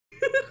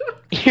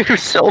You're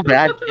so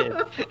bad, kid.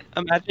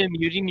 Imagine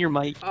muting your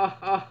mic.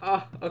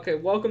 Okay,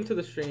 welcome to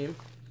the stream.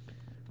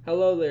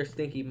 Hello there,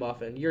 Stinky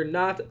Muffin. You're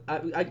not. Oh,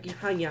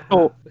 Okay,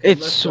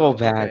 it's let's so go.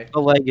 bad. Okay.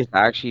 The leg is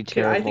actually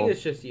Okay, I think terrible.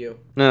 it's just you.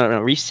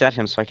 No, reset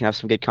him so I can have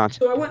some good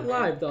content. So I went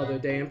live the other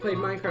day and played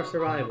Minecraft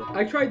Survival.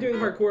 I tried doing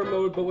hardcore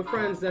mode, but with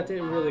friends that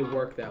didn't really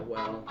work that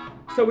well.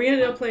 So we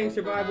ended up playing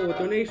Survival with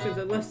donations,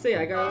 and let's say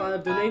I got a lot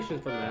of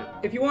donations from that.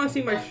 If you want to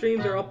see my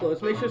streams or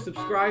uploads, make sure to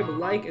subscribe,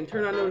 like, and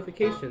turn on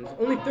notifications.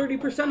 Only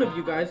 30% of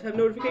you guys have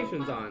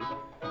notifications on.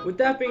 With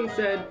that being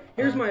said,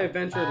 here's my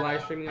adventure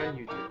live streaming on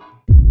YouTube.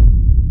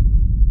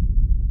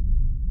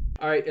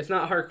 Alright, it's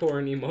not hardcore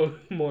anymore.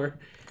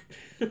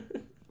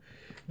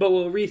 But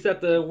we'll reset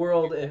the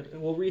world.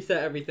 We'll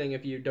reset everything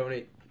if you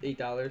donate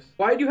 $8.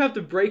 Why do you have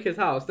to break his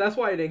house? That's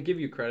why I didn't give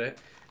you credit.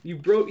 You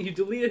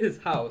deleted his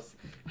house.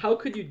 How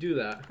could you do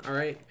that? All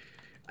right.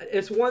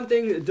 It's one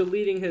thing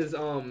deleting his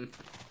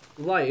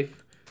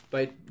life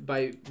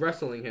by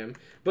wrestling him,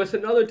 but it's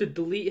another to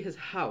delete his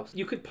house.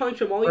 You could punch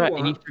him all you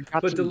want,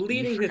 but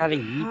deleting his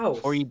house.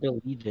 Before you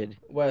deleted.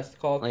 Wes,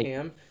 call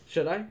Cam.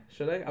 Should I?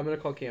 I'm gonna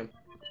call Cam.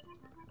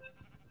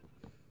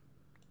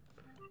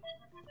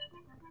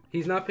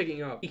 He's not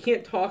picking up. He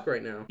can't talk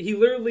right now. He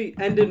literally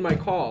ended my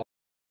call.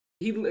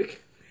 He ended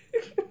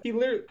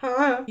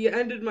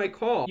my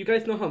call. You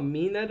guys know how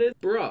mean that is?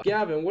 Bruh.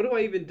 Gavin, what do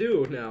I even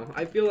do now?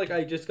 I feel like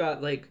I just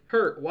got,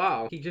 hurt.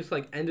 Wow. He just,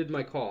 ended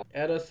my call.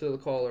 Add us to the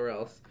call or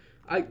else.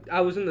 I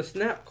was in the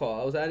Snap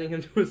call. I was adding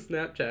him to a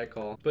Snapchat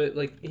call. But,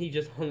 he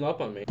just hung up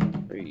on me.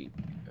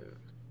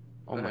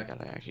 Oh my god,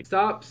 I actually...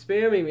 Stop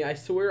spamming me. I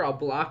swear I'll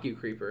block you,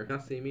 Creeper.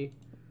 Not see me?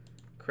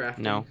 Crafting.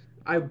 No.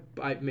 I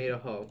made a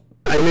hoe.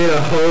 I made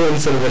a hoe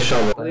instead of a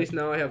shovel. At least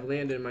now I have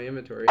land in my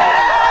inventory.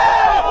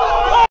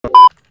 Why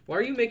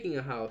are you making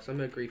a house? I'm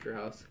gonna grief your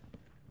house.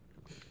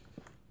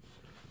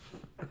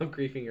 I'm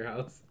griefing your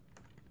house.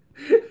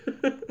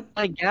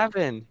 Like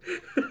Gavin.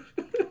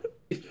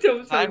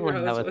 Don't I say your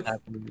wouldn't know house what's was...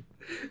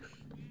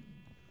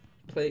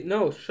 happening.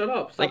 No, shut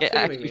up. Stop I spamming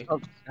actually me.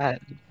 felt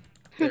sad.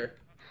 There.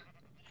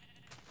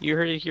 You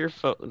heard it here,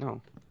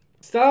 no.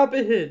 Stop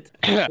it!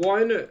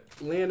 1,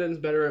 Landon's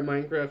better at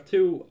Minecraft.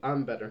 2,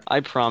 I'm better. I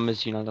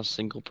promise you not a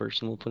single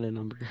person will put a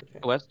number. Okay.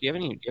 Wes, do you have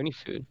any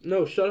food?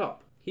 No, shut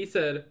up. He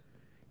said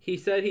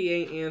he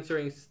ain't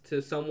answering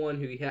to someone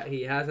who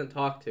he hasn't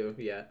talked to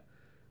yet.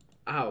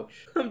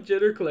 Ouch. I'm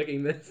jitter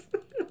clicking this.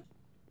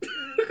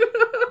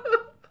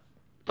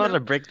 I'm about to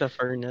break the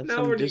furnace.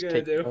 Now what are you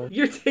gonna do?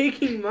 You're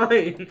taking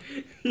mine.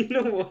 You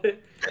know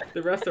what?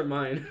 The rest are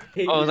mine.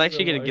 I was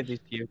actually gonna give these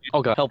to you.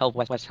 Oh god, help,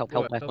 Wes, help,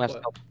 Wes,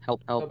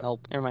 help.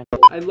 Never mind.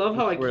 I love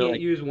how I can't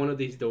use one of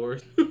these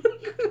doors.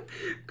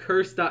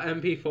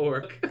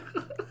 Curse.mp4.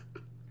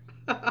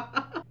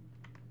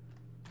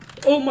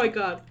 Oh my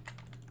god.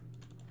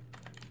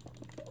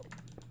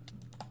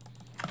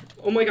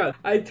 Oh my god.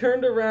 I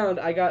turned around.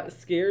 I got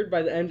scared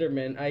by the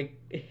Enderman. I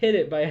hit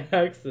it by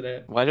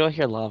accident. Why do I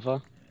hear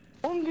lava?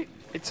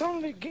 It's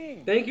only a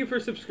game. Thank you for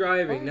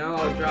subscribing. Now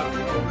I'll drop.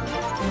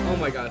 Oh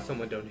my god,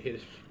 someone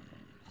donated.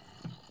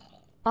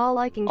 All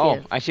I can Oh,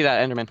 give. I see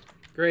that Enderman.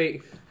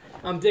 Great.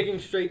 I'm digging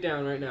straight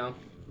down right now.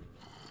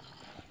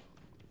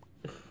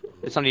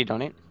 Did somebody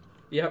donate?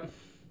 Yep.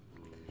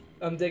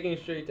 I'm digging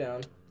straight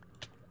down.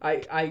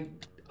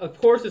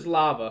 Of course it's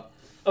lava.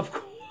 Of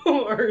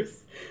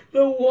course.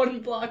 The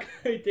one block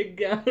I dig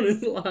down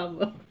is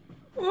lava.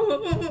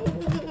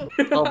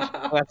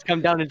 Oh, let's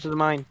come down into the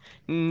mine.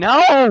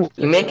 No!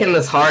 You're making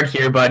this hard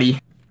here, buddy.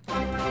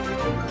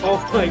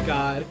 Oh my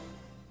god.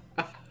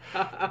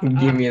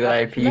 Give me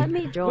the IP. Let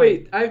me join.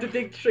 Wait, I have to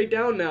dig straight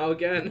down now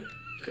again.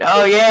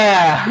 Oh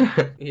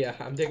yeah! Yeah,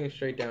 I'm digging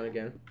straight down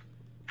again.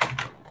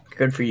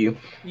 Good for you.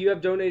 You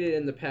have donated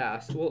in the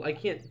past. Well, I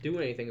can't do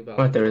anything about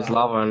it. What, there is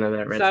lava under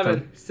that redstone.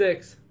 7,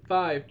 6,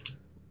 5.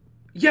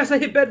 Yes, I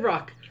hit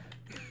bedrock!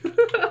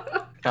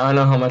 I don't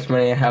know how much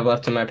money I have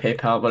left in my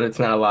PayPal, but it's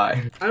not a lot.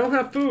 I don't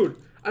have food.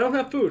 I don't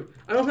have food.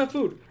 I don't have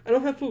food. I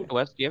don't have food.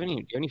 Wes, do you have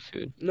any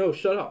food? No,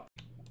 shut up.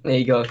 There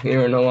you go.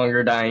 You are no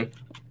longer dying.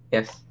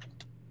 Yes.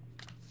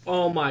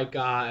 Oh my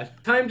god.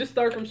 Time to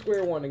start from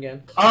square one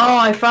again. Oh,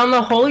 I found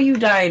the hole you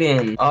died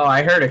in. Oh,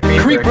 I heard a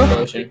creeper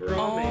explosion.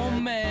 Oh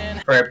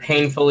man. For a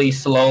painfully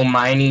slow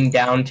mining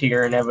down to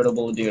your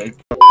inevitable doom.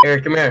 Here,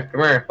 come here,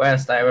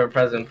 West. I have a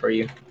present for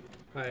you.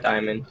 Hi.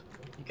 Diamond.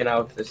 You can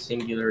have the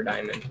singular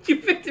diamond. You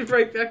picked it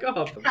right back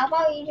up. How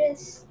about you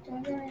just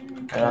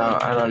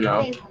I don't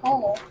know. big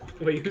hole?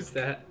 Wait, who's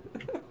that?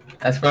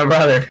 That's my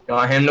brother. You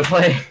want him to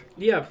play?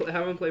 Yeah,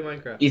 have him play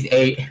Minecraft. He's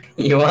 8.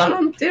 You want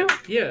him to?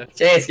 Yeah.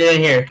 Chase, get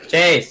in here.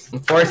 Chase, I'm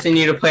forcing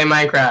you to play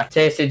Minecraft.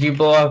 Chase, did you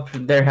blow up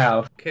their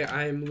house? Okay,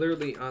 I'm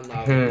literally on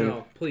lava.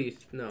 No, please,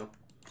 no.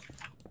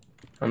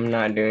 I'm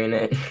not doing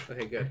it.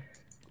 Okay, good.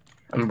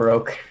 I'm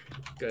broke.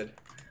 Good.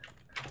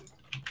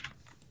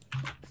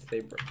 Stay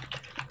broke.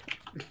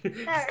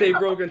 Stay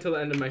broke until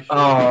the end of my show.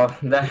 Oh,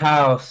 the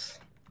house.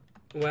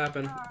 What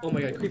happened? Oh my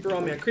god, creeper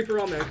on me, creeper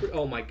on me,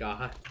 oh my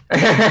god.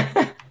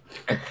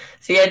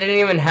 See, I didn't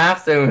even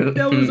have to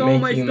That was all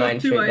make my you stuff mine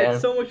too, straight I had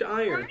down. so much I'm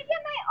iron. gonna get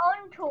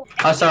my own tool.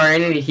 Oh, sorry, I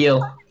need to heal.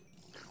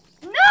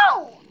 No,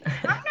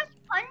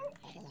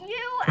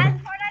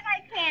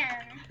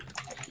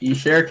 You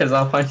sure? Cause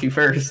I'll punch you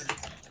first.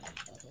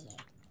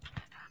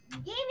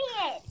 Give me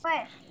it.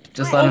 Wait.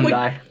 Just let him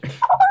die.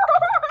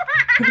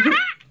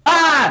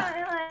 Ah!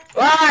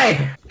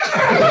 Why?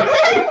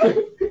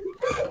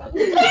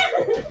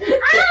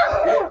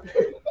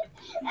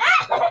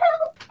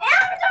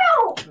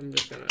 I'm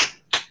just gonna.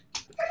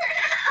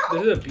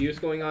 There's abuse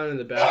going on in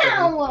the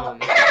bathroom.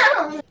 Get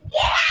out of here!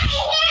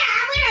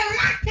 I'm gonna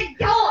lock the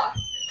door.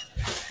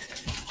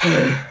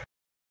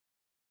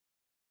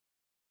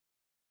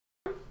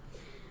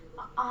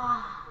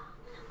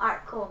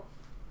 Alright, cool.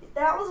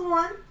 That was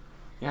one.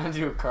 You're gonna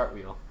do a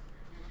cartwheel.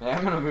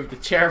 I'm gonna move the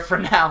chair for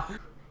now.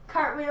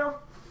 Cartwheel.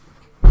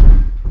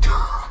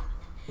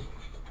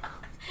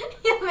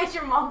 You made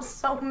your mom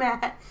so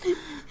mad.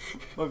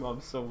 My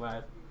mom's so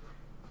mad.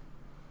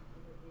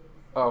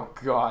 Oh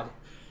god.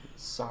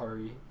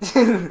 Sorry.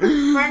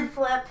 Front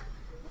flip.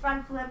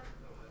 Front flip.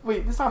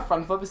 Wait, this is not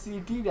front flip, it's the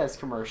Adidas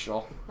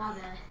commercial. My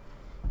bad.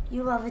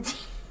 You love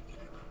Adidas.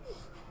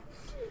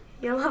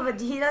 You love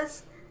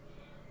Adidas?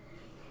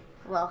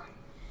 Well,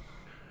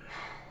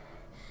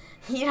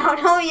 you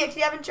don't know yet 'cause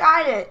you haven't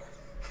tried it.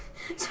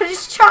 So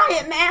just try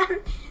it,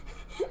 man.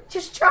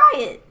 Just try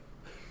it.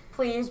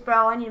 Please,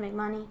 bro, I need to make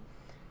money.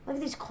 Look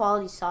at these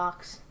quality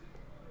socks.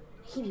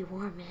 They keep you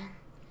warm, man.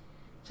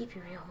 Keep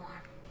you real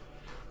warm.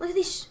 Look at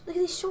these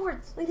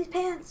shorts. Look at these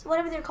pants.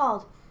 Whatever they're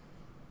called.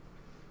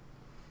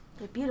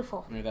 They're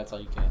beautiful. Maybe that's all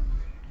you get.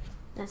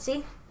 Now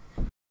see?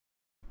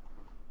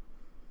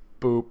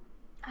 Boop.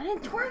 I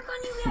didn't twerk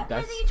on you yet.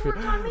 That's Why did you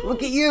twerk on me?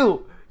 Look at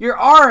you! Your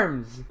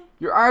arms!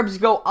 Your arms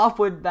go up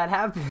when that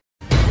happens.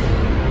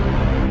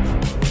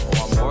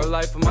 More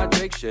life of my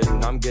Drake shit,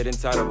 and I'm getting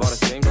tired of all the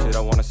same shit. I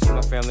wanna see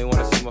my family,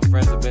 wanna see my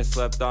friends. I've been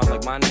slept on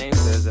like my name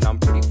says, and I'm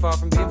pretty far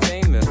from being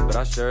famous, but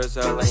I sure as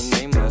hell ain't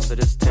nameless. I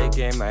just take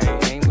aim, I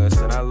ain't aimless,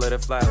 and I let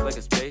it fly like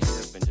a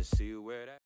spaceship and just see